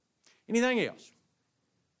Anything else?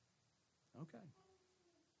 Okay.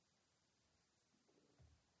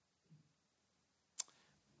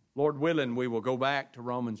 Lord willing, we will go back to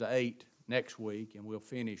Romans 8 next week, and we'll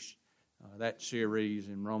finish that series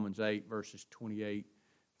in Romans 8, verses 28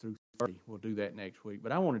 through 30. We'll do that next week.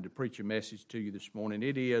 But I wanted to preach a message to you this morning.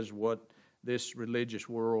 It is what this religious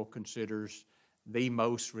world considers the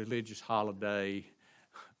most religious holiday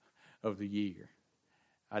of the year.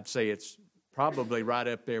 I'd say it's probably right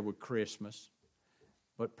up there with Christmas,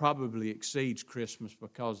 but probably exceeds Christmas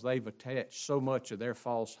because they've attached so much of their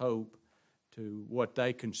false hope to what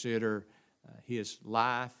they consider His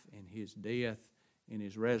life and His death and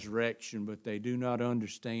His resurrection, but they do not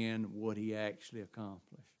understand what He actually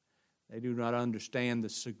accomplished. They do not understand the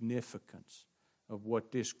significance of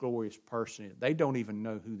what this glorious person is. They don't even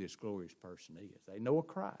know who this glorious person is. They know a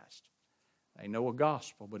Christ. They know a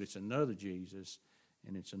gospel, but it's another Jesus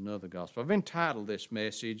and it's another gospel. I've entitled this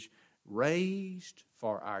message, Raised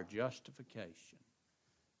for Our Justification.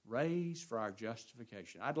 Raised for our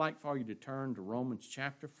justification. I'd like for you to turn to Romans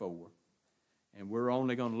chapter 4, and we're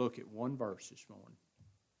only going to look at one verse this morning.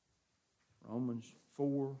 Romans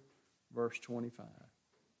 4, verse 25.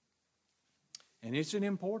 And it's an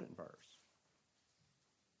important verse.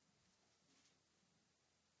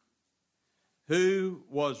 Who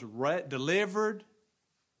was delivered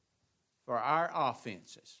for our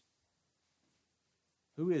offenses.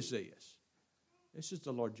 Who is this? This is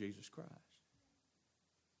the Lord Jesus Christ.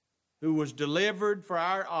 Who was delivered for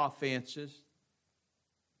our offenses.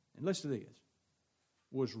 And listen to this.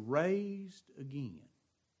 Was raised again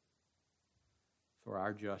for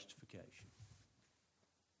our justification.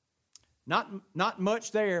 Not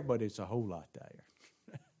much there, but it's a whole lot there.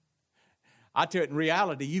 I tell you, in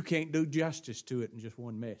reality, you can't do justice to it in just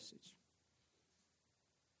one message.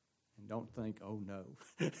 And don't think, oh no.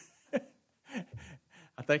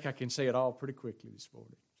 I think I can say it all pretty quickly this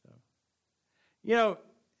morning. So, you know,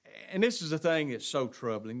 and this is the thing that's so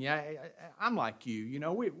troubling. Yeah, I'm like you. You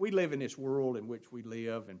know, we live in this world in which we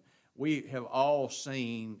live, and we have all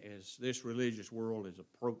seen as this religious world has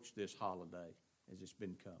approached this holiday as it's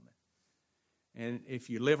been coming. And if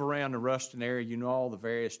you live around the Ruston area, you know all the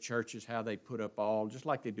various churches, how they put up all, just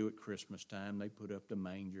like they do at Christmas time, they put up the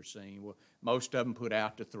manger scene. Well, most of them put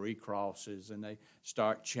out the 3 crosses, and they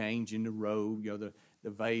start changing the robe, you know, the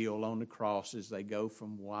veil on the crosses. They go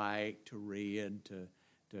from white to red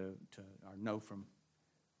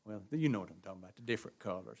well, you know what I'm talking about, the different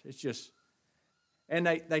colors. It's just, and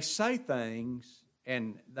they say things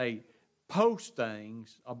and they post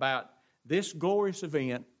things about this glorious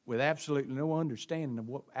event with absolutely no understanding of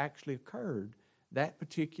what actually occurred that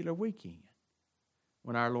particular weekend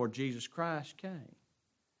when our Lord Jesus Christ came.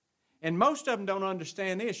 And most of them don't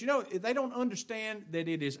understand this. You know, they don't understand that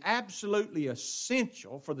it is absolutely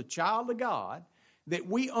essential for the child of God that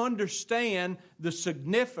we understand the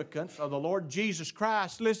significance of the Lord Jesus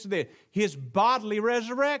Christ. Listen to this, His bodily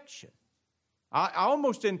resurrection. I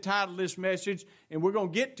almost entitled this message, and we're going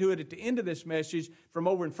to get to it at the end of this message from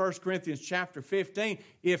over in 1 Corinthians chapter 15.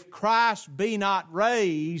 If Christ be not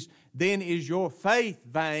raised, then is your faith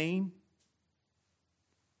vain.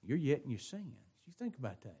 You're yet in your sins. You think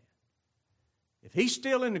about that. If He's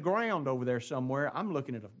still in the ground over there somewhere, I'm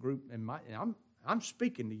looking at a group, and I'm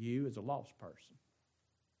speaking to you as a lost person.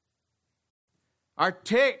 Our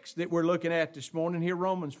text that we're looking at this morning here,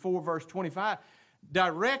 Romans 4, verse 25,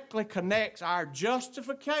 directly connects our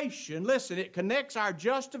justification. Listen, it connects our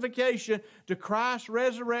justification to Christ's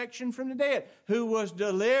resurrection from the dead, who was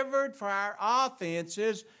delivered for our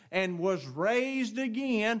offenses and was raised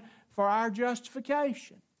again for our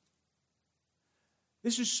justification.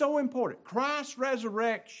 This is so important. Christ's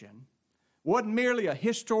resurrection wasn't merely a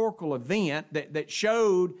historical event that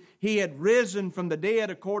showed He had risen from the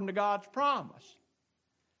dead according to God's promise.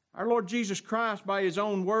 Our Lord Jesus Christ, by His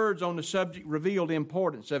own words on the subject, revealed the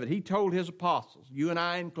importance of it. He told His apostles, you and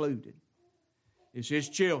I included, as His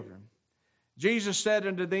children. Jesus said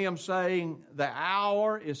unto them, saying, the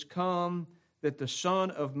hour is come that the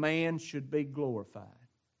Son of Man should be glorified.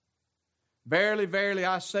 Verily, verily,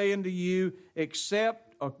 I say unto you,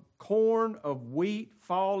 except a corn of wheat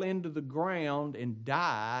fall into the ground and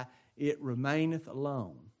die, it remaineth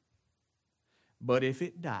alone. But if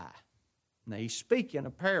it die, now He's speaking a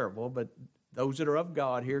parable, but those that are of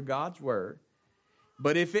God hear God's word.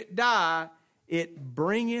 But if it die, it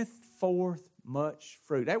bringeth forth much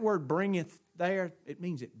fruit. That word bringeth there, it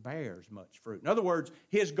means it bears much fruit. In other words,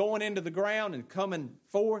 His going into the ground and coming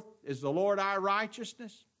forth is the Lord our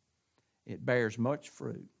righteousness. It bears much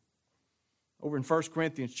fruit. Over in 1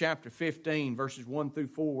 Corinthians chapter 15, verses 1 through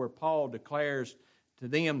 4, where Paul declares to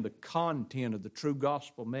them the content of the true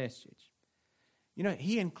gospel message. You know,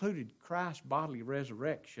 he included Christ's bodily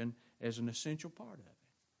resurrection as an essential part of it.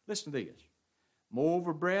 Listen to this.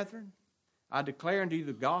 Moreover, brethren, I declare unto you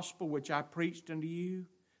the gospel which I preached unto you,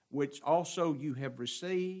 which also you have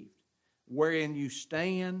received, wherein you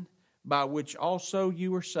stand, by which also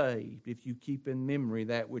you are saved, if you keep in memory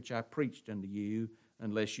that which I preached unto you,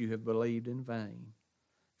 unless you have believed in vain.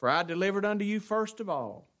 For I delivered unto you first of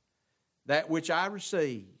all that which I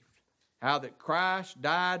received, how that Christ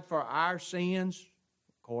died for our sins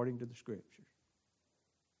according to the Scriptures.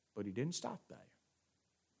 But he didn't stop there.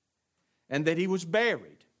 And that he was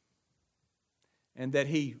buried, and that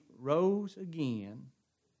he rose again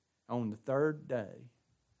on the third day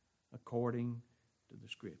according to the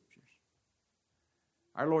Scriptures.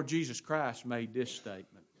 Our Lord Jesus Christ made this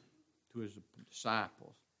statement to his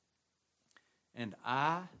disciples. And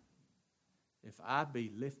I, if I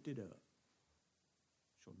be lifted up,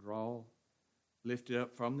 shall draw, lifted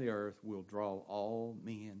up from the earth, will draw all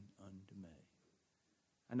men unto me.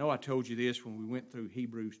 I know I told you this when we went through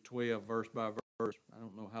Hebrews 12 verse by verse. I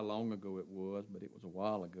don't know how long ago it was, but it was a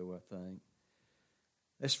while ago, I think.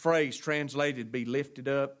 This phrase translated, be lifted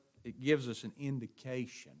up, it gives us an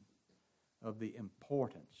indication of the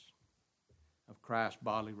importance of Christ's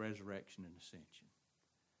bodily resurrection and ascension.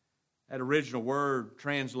 That original word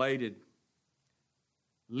translated,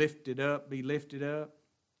 lifted up, be lifted up,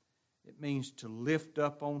 it means to lift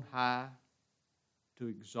up on high, to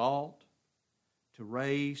exalt, to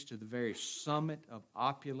raise to the very summit of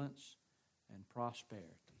opulence and prosperity.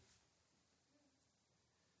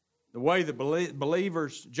 The way the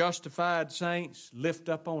believers, justified saints, lift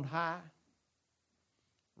up on high,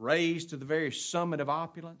 raised to the very summit of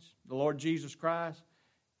opulence, the Lord Jesus Christ.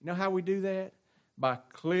 You know how we do that? By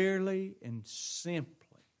clearly and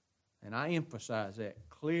simply, and I emphasize that,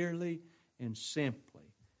 clearly and simply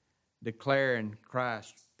declaring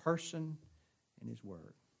Christ's person and His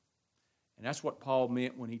Word. And that's what Paul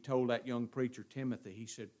meant when he told that young preacher Timothy. He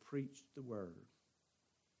said, preach the Word.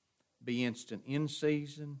 Be instant in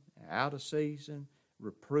season, out of season,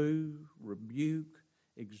 reprove, rebuke,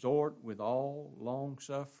 exhort with all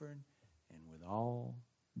long-suffering and with all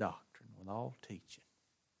doctrine, with all teaching.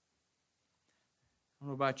 I don't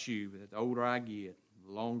know about you, but the older I get,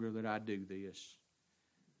 the longer that I do this,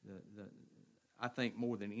 I think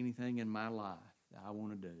more than anything in my life that I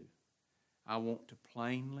want to do, I want to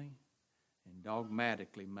plainly and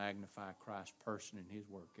dogmatically magnify Christ's person and His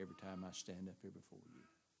work every time I stand up here before you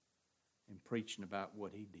and preaching about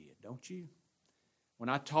what He did. Don't you? When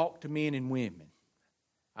I talk to men and women,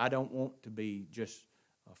 I don't want to be just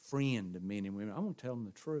a friend of men and women. I want to tell them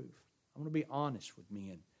the truth. I want to be honest with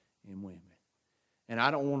men and women. And I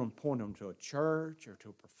don't want to point them to a church or to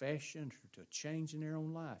a profession or to a change in their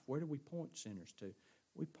own life. Where do we point sinners to?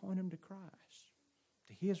 We point them to Christ,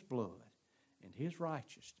 to His blood and His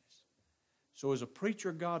righteousness. So as a preacher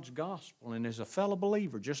of God's gospel and as a fellow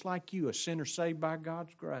believer, just like you, a sinner saved by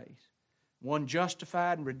God's grace, one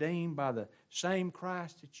justified and redeemed by the same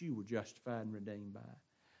Christ that you were justified and redeemed by,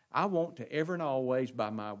 I want to ever and always, by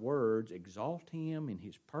my words, exalt Him in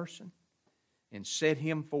His person and set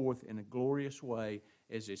Him forth in a glorious way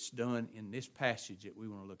as it's done in this passage that we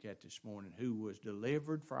want to look at this morning, who was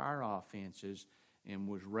delivered for our offenses and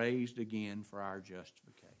was raised again for our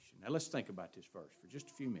justification. Now let's think about this verse for just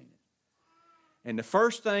a few minutes. And the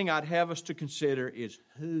first thing I'd have us to consider is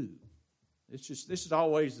who. This is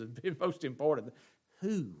always the most important.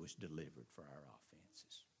 Who was delivered for our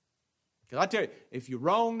offenses? Because I tell you, if you're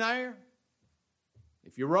wrong there,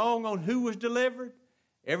 if you're wrong on who was delivered,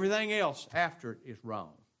 everything else after it is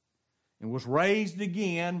wrong. And was raised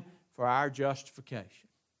again for our justification.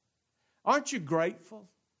 Aren't you grateful?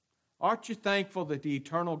 Aren't you thankful that the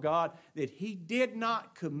eternal God, that He did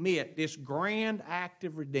not commit this grand act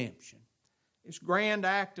of redemption, this grand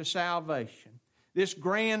act of salvation, this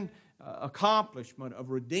grand accomplishment of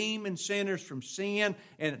redeeming sinners from sin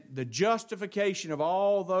and the justification of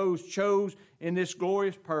all those chose in this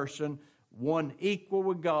glorious person, one equal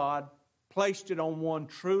with God, placed it on one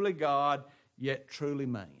truly God, yet truly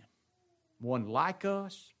man. One like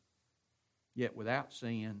us, yet without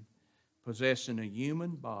sin, possessing a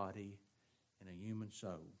human body and a human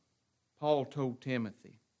soul. Paul told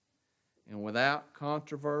Timothy, and without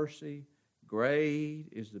controversy, great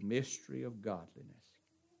is the mystery of godliness.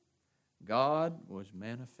 God was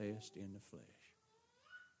manifest in the flesh.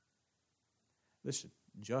 Listen,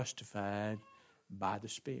 justified by the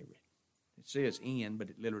Spirit. It says in,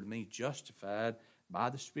 but it literally means justified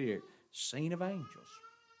by the Spirit. Seen of angels.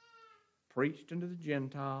 Preached unto the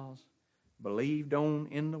Gentiles. Believed on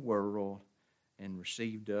in the world. And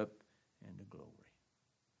received up into glory.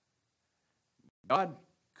 God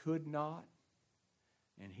could not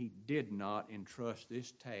and He did not entrust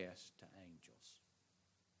this task to angels,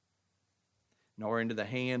 nor into the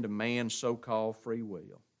hand of man's so-called free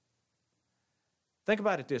will. Think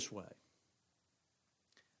about it this way.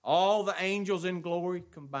 All the angels in glory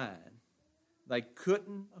combined, they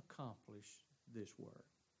couldn't accomplish this work.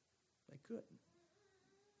 They couldn't.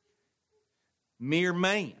 Mere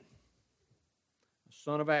man, the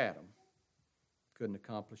son of Adam, couldn't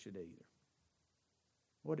accomplish it either.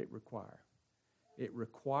 What did it require? It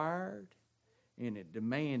required and it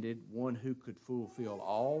demanded one who could fulfill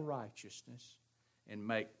all righteousness and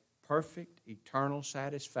make perfect eternal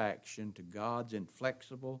satisfaction to God's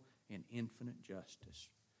inflexible and infinite justice.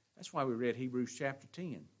 That's why we read Hebrews chapter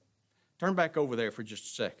 10. Turn back over there for just a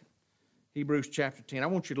second. Hebrews chapter 10. I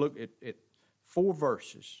want you to look at 4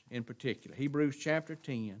 verses in particular. Hebrews chapter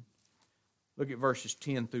 10. Look at verses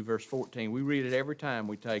 10 through verse 14. We read it every time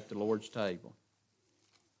we take the Lord's table.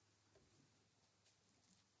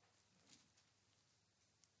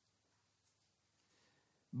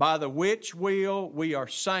 By the which will we are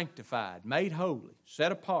sanctified, made holy,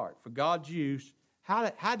 set apart for God's use. How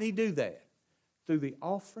did He do that? Through the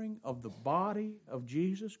offering of the body of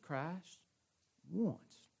Jesus Christ once.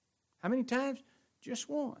 How many times? Just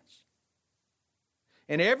once.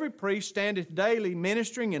 And every priest standeth daily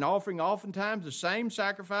ministering and offering oftentimes the same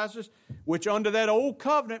sacrifices, which under that old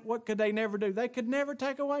covenant, what could they never do? They could never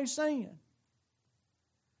take away sin.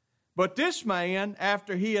 But this man,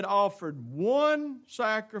 after he had offered one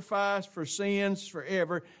sacrifice for sins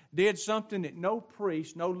forever, did something that no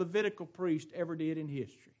priest, no Levitical priest ever did in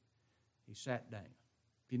history. He sat down.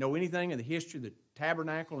 If you know anything of the history of the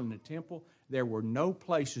tabernacle and the temple, there were no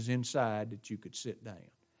places inside that you could sit down.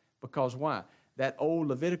 Because why? That old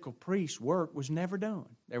Levitical priest's work was never done.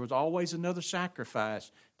 There was always another sacrifice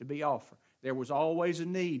to be offered. There was always a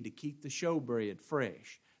need to keep the showbread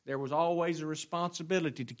fresh. There was always a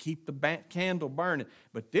responsibility to keep the candle burning.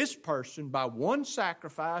 But this person, by one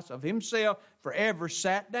sacrifice of himself forever,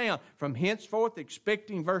 sat down. From henceforth,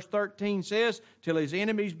 expecting, verse 13 says, till his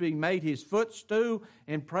enemies be made his footstool,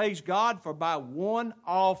 and praise God for by one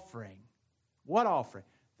offering. What offering?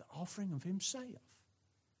 The offering of himself.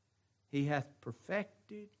 He hath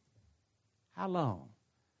perfected, how long?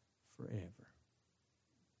 Forever.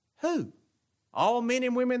 Who? All men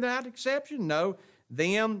and women without exception? No.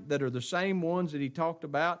 Them that are the same ones that he talked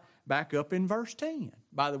about back up in verse 10.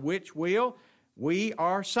 By the which will we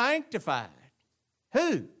are sanctified.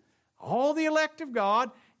 Who? All the elect of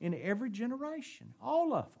God in every generation.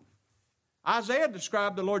 All of them. Isaiah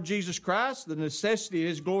described the Lord Jesus Christ, the necessity of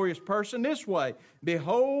His glorious person, this way.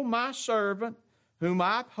 Behold my servant, whom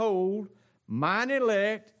I uphold, mine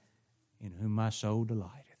elect, in whom my soul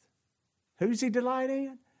delighteth. Who's He delight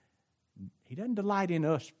in? He doesn't delight in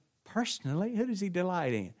us personally. Who does He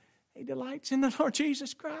delight in? He delights in the Lord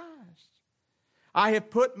Jesus Christ. I have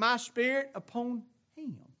put my Spirit upon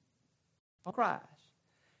Him, on Christ.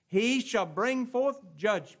 He shall bring forth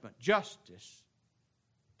judgment, justice,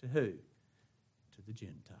 to who? To the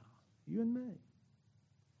Gentile. You and me.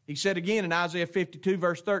 He said again in Isaiah 52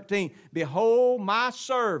 verse 13, behold my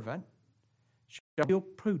servant shall deal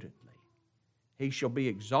prudently. He shall be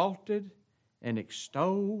exalted and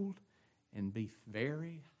extolled and be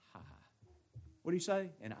very high. What do you say?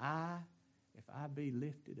 And I, if I be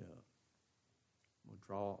lifted up, will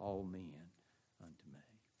draw all men unto me.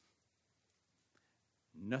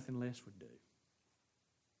 Nothing less would do.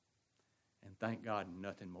 And thank God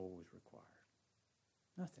nothing more was required.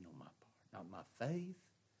 Nothing on my part. Not my faith,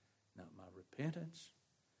 not my repentance,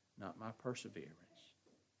 not my perseverance.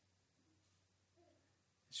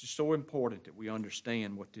 It's just so important that we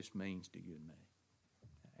understand what this means to you and me.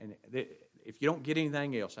 And if you don't get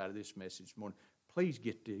anything else out of this message this morning, please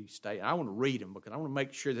get these statements. I want to read them because I want to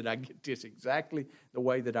make sure that I get this exactly the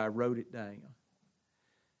way that I wrote it down.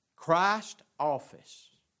 Christ's office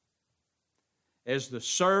as the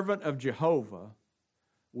servant of Jehovah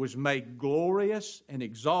was made glorious and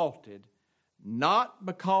exalted not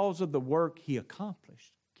because of the work He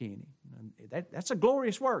accomplished, Kenny. That's a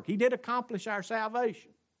glorious work. He did accomplish our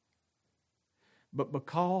salvation. But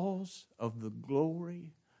because of the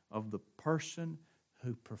glory of the person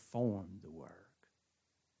who performed the work.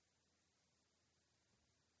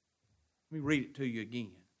 Let me read it to you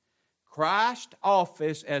again. Christ's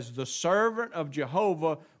office as the servant of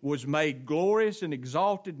Jehovah was made glorious and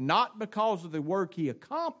exalted not because of the work He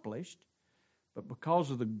accomplished, but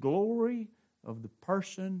because of the glory of the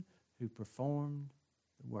person who performed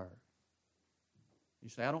the work. You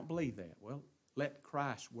say, I don't believe that. Well, let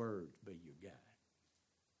Christ's words be your guide.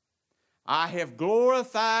 I have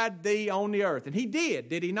glorified thee on the earth. And he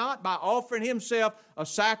did he not? By offering himself a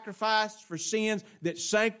sacrifice for sins that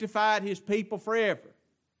sanctified his people forever.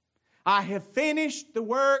 I have finished the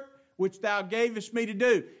work which thou gavest me to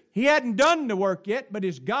do. He hadn't done the work yet, but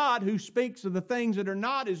it's God who speaks of the things that are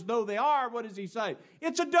not as though they are. What does he say?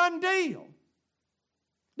 It's a done deal.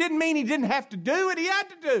 Didn't mean he didn't have to do it. He had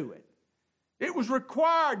to do it. It was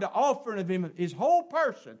required to offer of him his whole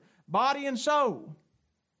person, body and soul.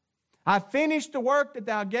 I finished the work that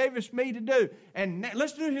thou gavest me to do. And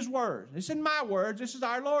listen to his words. This isn't my words. This is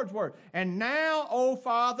our Lord's word. And now, O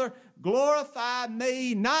Father, glorify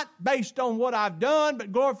me, not based on what I've done,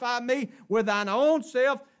 but glorify me with thine own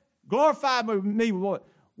self. Glorify me with what?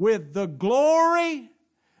 With the glory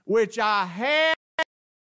which I had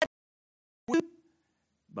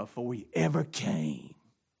before he ever came.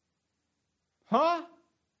 Huh?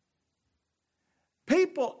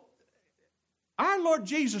 People, our Lord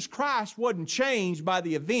Jesus Christ wasn't changed by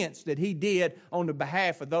the events that he did on the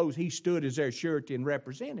behalf of those he stood as their surety and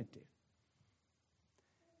representative.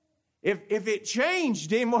 If it changed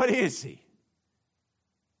him, what is he?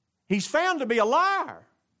 He's found to be a liar.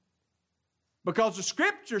 Because the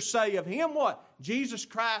Scriptures say of him what? Jesus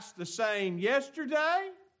Christ the same yesterday,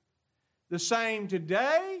 the same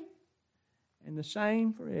today, and the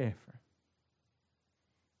same forever.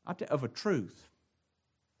 Of a truth,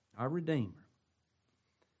 our Redeemer,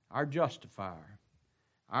 our Justifier,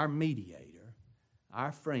 our Mediator,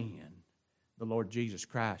 our friend, the Lord Jesus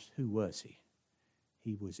Christ, who was he?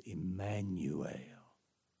 He was Emmanuel,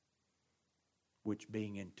 which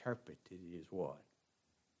being interpreted is what?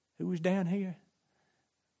 Who was down here?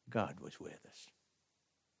 God was with us.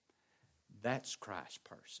 That's Christ's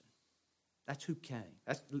person. That's who came.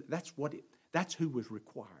 That's who was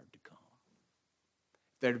required to come.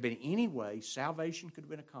 If there had been any way salvation could have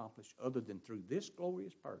been accomplished other than through this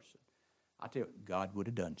glorious person, I tell you, God would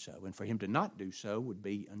have done so. And for him to not do so would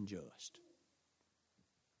be unjust.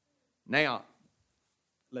 Now,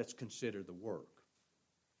 let's consider the work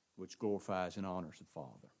which glorifies and honors the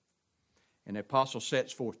Father. And the apostle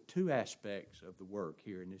sets forth two aspects of the work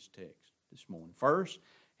here in this text this morning. First,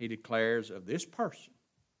 he declares of this person,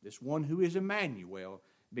 this one who is Emmanuel,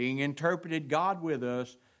 being interpreted God with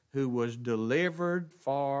us, who was delivered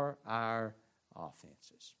for our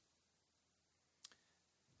offenses.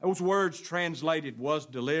 Those words translated was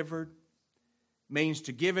delivered means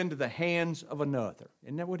to give into the hands of another.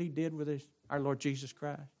 Isn't that what he did with our Lord Jesus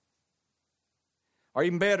Christ? Or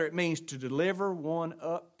even better, it means to deliver one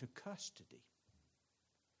up to custody,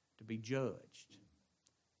 to be judged,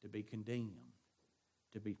 to be condemned,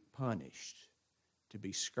 to be punished, to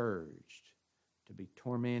be scourged, to be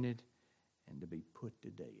tormented, and to be put to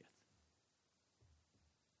death.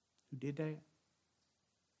 Who did that?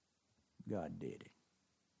 God did it.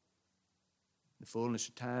 In the fullness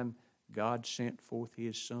of time, God sent forth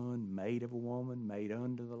his Son, made of a woman, made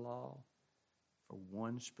under the law, for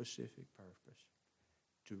one specific purpose: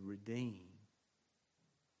 to redeem,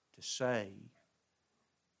 to save,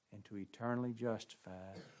 and to eternally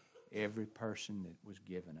justify every person that was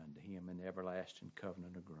given unto him an everlasting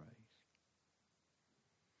covenant of grace.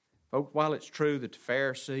 Folks, while it's true that the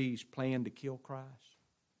Pharisees planned to kill Christ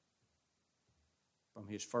from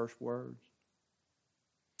his first words,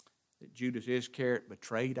 that Judas Iscariot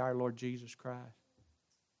betrayed our Lord Jesus Christ,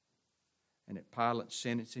 and that Pilate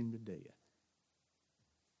sentenced him to death,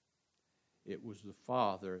 it was the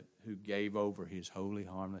Father who gave over his holy,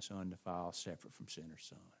 harmless, undefiled, separate from sinner's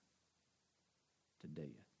Son to death.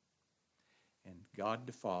 And God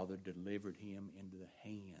the Father delivered him into the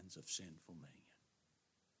hands of sinful men.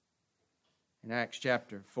 In Acts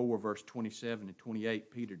chapter 4, verse 27 and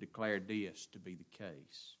 28, Peter declared this to be the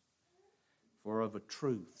case. For of a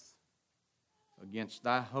truth, against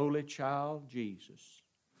thy holy child Jesus,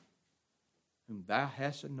 whom thou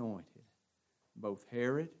hast anointed, both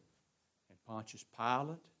Herod and Pontius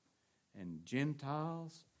Pilate and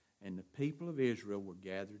Gentiles and the people of Israel were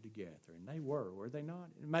gathered together. And they were they not?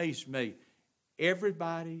 It amazed me.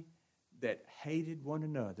 Everybody that hated one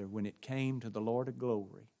another when it came to the Lord of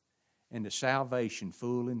glory and to salvation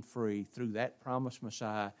full and free through that promised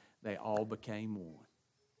Messiah, they all became one.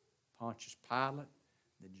 Pontius Pilate,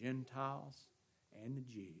 the Gentiles, and the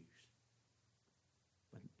Jews.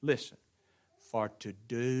 But listen, for to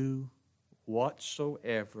do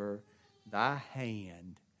whatsoever thy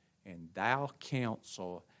hand and thou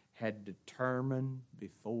counsel had determined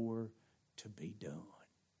before to be done.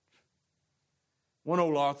 One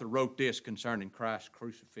old author wrote this concerning Christ's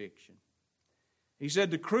crucifixion. He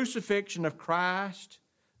said, the crucifixion of Christ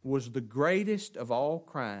was the greatest of all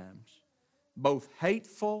crimes, both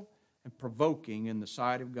hateful and provoking in the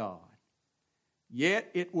sight of God.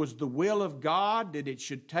 Yet it was the will of God that it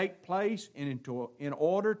should take place in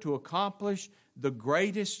order to accomplish the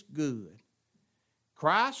greatest good.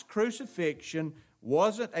 Christ's crucifixion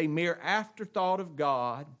wasn't a mere afterthought of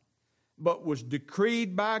God, but was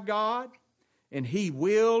decreed by God, and He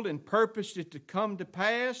willed and purposed it to come to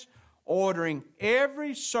pass, ordering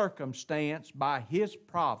every circumstance by His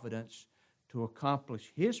providence to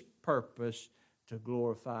accomplish His purpose to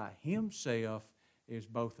glorify Himself as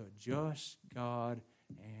both a just God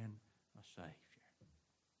and a Savior.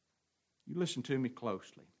 You listen to me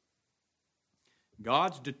closely.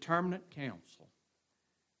 God's determinate counsel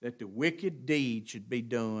that the wicked deed should be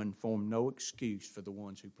done formed no excuse for the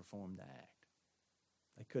ones who performed the act.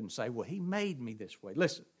 They couldn't say, well, He made me this way.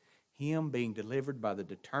 Listen, Him being delivered by the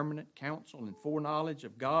determinate counsel and foreknowledge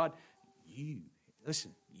of God, you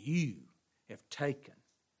have taken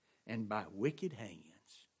and by wicked hands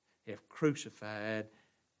have crucified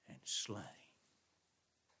and slain.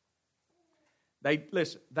 They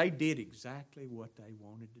did exactly what they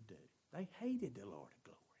wanted to do. They hated the Lord of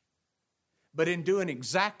glory. But in doing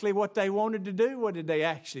exactly what they wanted to do, what did they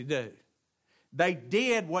actually do? They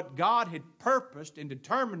did what God had purposed and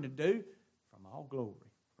determined to do from all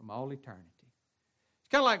glory, from all eternity. It's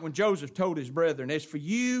kind of like when Joseph told his brethren, as for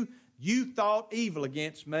you, you thought evil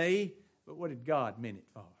against me, but what did God mean it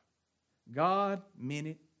for? God meant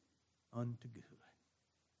it unto good.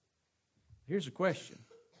 Here's a question.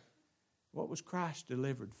 What was Christ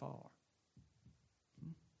delivered for?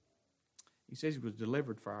 He says He was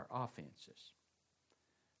delivered for our offenses.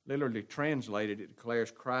 Literally translated, it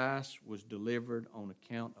declares Christ was delivered on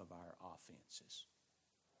account of our offenses.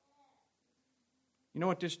 You know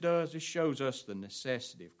what this does? This shows us the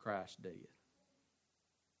necessity of Christ's death.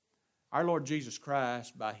 Our Lord Jesus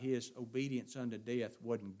Christ, by His obedience unto death,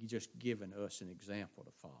 wasn't just giving us an example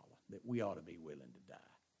to follow, that we ought to be willing to die.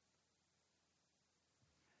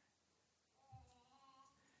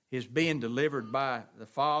 His being delivered by the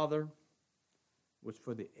Father was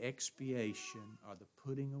for the expiation or the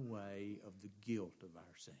putting away of the guilt of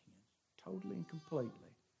our sins, totally and completely.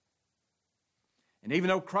 And even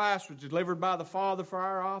though Christ was delivered by the Father for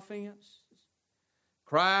our offense,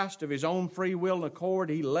 Christ, of His own free will and accord,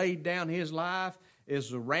 He laid down His life as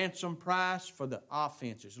the ransom price for the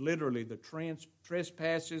offenses, literally the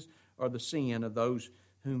trespasses or the sin of those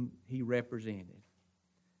whom He represented.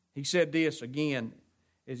 He said this again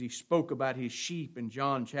as He spoke about His sheep in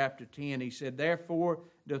John chapter 10. He said, therefore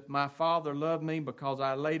doth my Father love me, because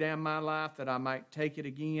I lay down my life that I might take it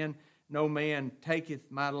again. No man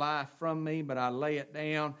taketh my life from me, but I lay it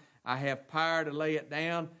down. I have power to lay it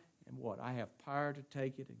down. And what? I have power to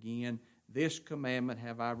take it again. This commandment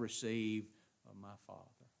have I received of my Father.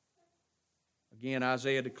 Again,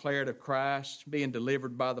 Isaiah declared of Christ being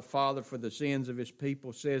delivered by the Father for the sins of His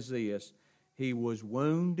people, says this, He was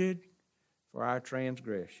wounded for our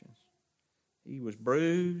transgressions. He was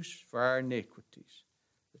bruised for our iniquities.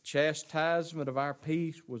 The chastisement of our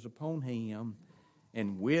peace was upon Him,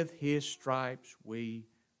 and with His stripes we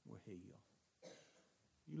were healed.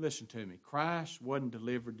 You listen to me. Christ wasn't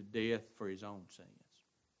delivered to death for His own sins.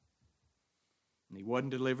 And He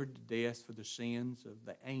wasn't delivered to death for the sins of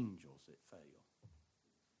the angels that fell.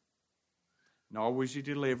 Nor was He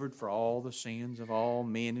delivered for all the sins of all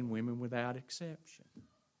men and women without exception,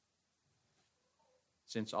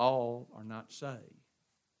 since all are not saved.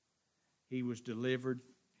 He was delivered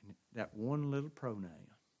in that one little pronoun.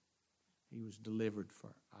 He was delivered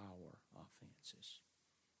for our offenses.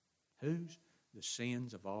 Whose? The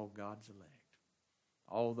sins of all God's elect.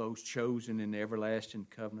 All those chosen in the everlasting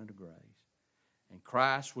covenant of grace. And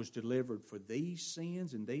Christ was delivered for these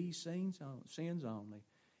sins and these sins only.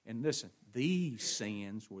 And listen, these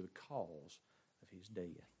sins were the cause of His death.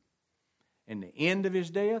 And the end of His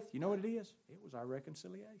death, you know what it is? It was our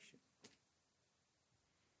reconciliation.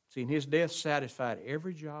 See, and His death satisfied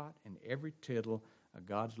every jot and every tittle of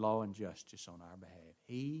God's law and justice on our behalf.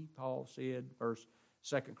 He, Paul said,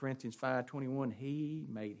 2 Corinthians 5:21, He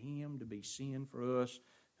made Him to be sin for us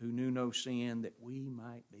who knew no sin, that we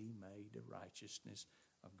might be made the righteousness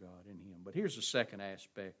of God in Him. But here's the second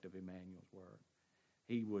aspect of Emmanuel's work.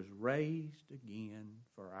 He was raised again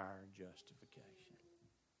for our justification.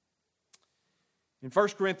 In 1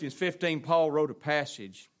 Corinthians 15, Paul wrote a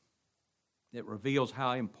passage that reveals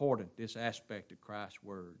how important this aspect of Christ's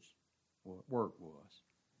work was.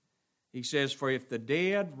 He says, for if the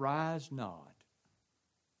dead rise not,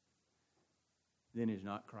 then is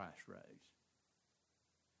not Christ raised.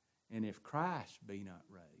 And if Christ be not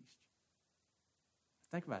raised,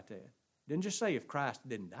 think about that. Didn't just say if Christ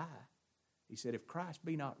didn't die. He said if Christ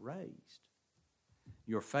be not raised,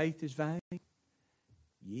 your faith is vain,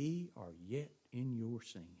 ye are yet in your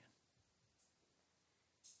sin.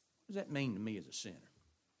 What does that mean to me as a sinner?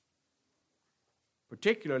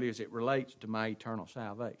 Particularly as it relates to my eternal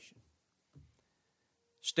salvation.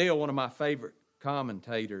 Still, one of my favorite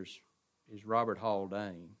commentators is Robert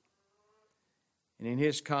Haldane. And in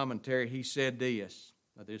his commentary, he said this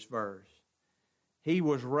verse. He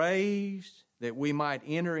was raised that we might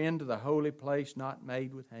enter into the holy place not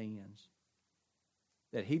made with hands.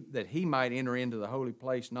 That he might enter into the holy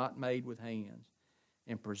place not made with hands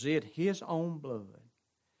and present his own blood,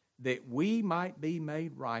 that we might be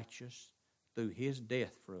made righteous through his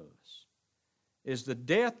death for us. Is the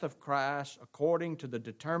death of Christ, according to the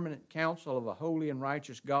determinate counsel of a holy and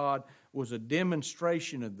righteous God, was a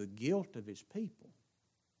demonstration of the guilt of his people.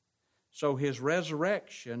 So his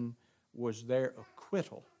resurrection was their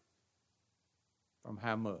acquittal from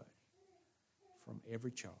how much? From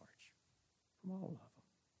every charge. From all of them.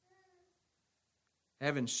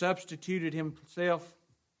 Having substituted himself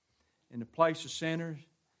in the place of sinners,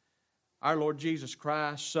 our Lord Jesus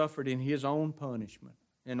Christ suffered in his own punishment,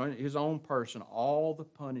 in his own person, all the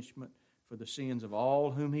punishment for the sins of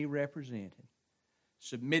all whom he represented,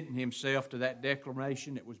 submitting himself to that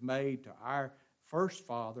declaration that was made to our first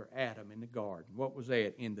father, Adam, in the garden. What was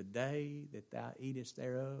that? In the day that thou eatest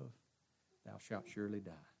thereof, thou shalt surely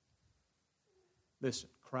die. Listen,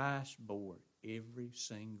 Christ bore every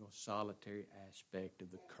single solitary aspect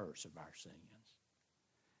of the curse of our sins.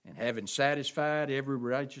 And having satisfied every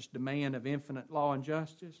righteous demand of infinite law and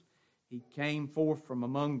justice, he came forth from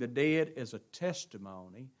among the dead as a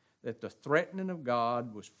testimony that the threatening of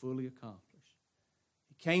God was fully accomplished.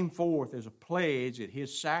 He came forth as a pledge that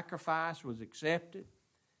his sacrifice was accepted,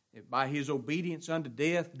 that by his obedience unto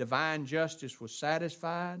death, divine justice was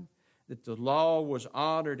satisfied, that the law was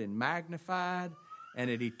honored and magnified, and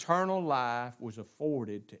that eternal life was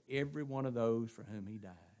afforded to every one of those for whom he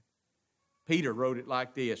died. Peter wrote it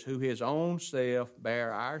like this, who his own self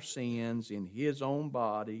bare our sins in his own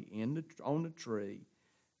body on the tree,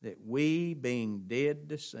 that we, being dead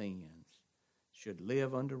to sins, should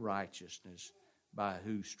live unto righteousness, by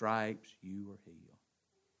whose stripes you were healed.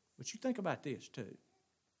 But you think about this too.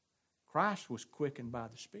 Christ was quickened by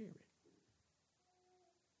the Spirit.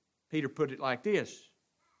 Peter put it like this,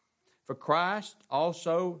 for Christ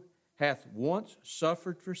also hath once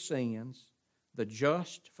suffered for sins, the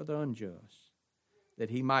just for the unjust, that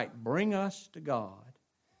he might bring us to God,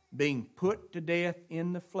 being put to death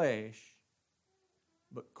in the flesh,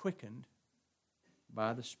 but quickened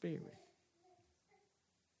by the Spirit.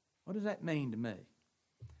 What does that mean to me? It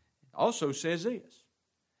also says this.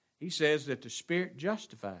 He says that the Spirit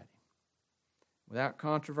justified him. Without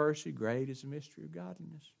controversy, great is the mystery of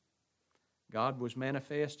godliness. God was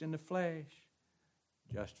manifest in the flesh,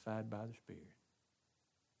 justified by the Spirit.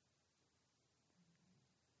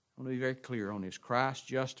 I want to be very clear on this. Christ's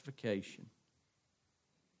justification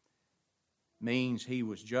means he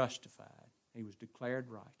was justified. He was declared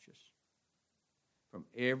righteous from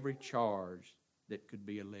every charge that could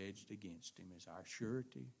be alleged against him as our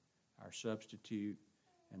surety, our substitute,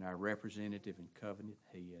 and our representative and covenant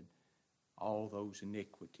head, all those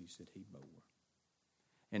iniquities that he bore.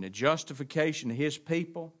 And the justification of his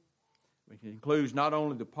people, which includes not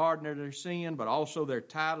only the pardon of their sin, but also their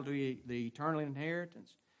title to the eternal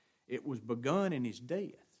inheritance, it was begun in his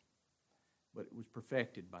death, but it was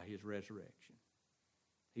perfected by his resurrection.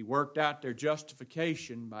 He worked out their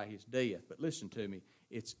justification by his death. But listen to me,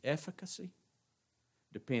 its efficacy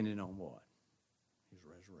depended on what? His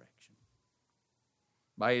resurrection.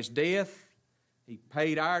 By his death, he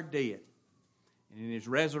paid our debt. And in his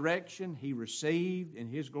resurrection, he received in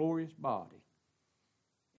his glorious body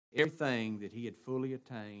everything that he had fully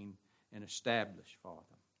attained and established for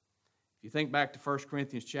them. If you think back to 1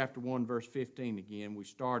 Corinthians chapter 1, verse 15 again, we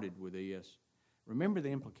started with this. Remember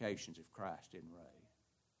the implications if Christ didn't raise.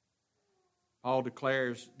 Paul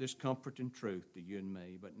declares this comfort and truth to you and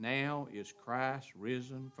me. But now is Christ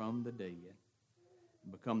risen from the dead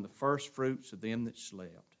and become the first fruits of them that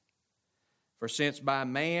slept. For since by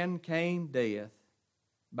man came death,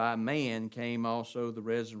 by man came also the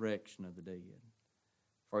resurrection of the dead.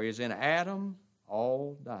 For as in Adam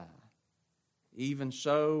all die, even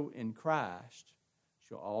so in Christ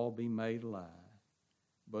shall all be made alive.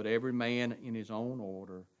 But every man in his own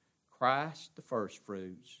order, Christ the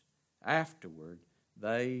firstfruits, afterward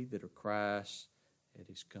they that are Christ at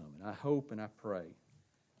his coming. I hope and I pray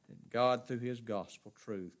that God, through his gospel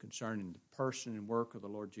truth concerning the person and work of the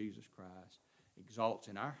Lord Jesus Christ, exalts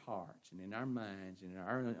in our hearts and in our minds and in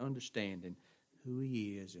our understanding who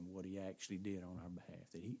he is and what he actually did on our behalf,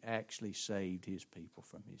 that he actually saved his people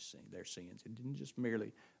from their sins and didn't just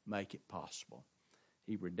merely make it possible.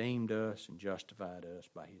 He redeemed us and justified us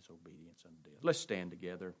by His obedience unto death. Let's stand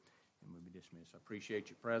together and we'll be dismissed. I appreciate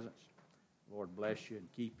your presence. Lord bless you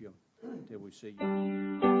and keep you until we see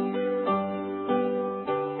you.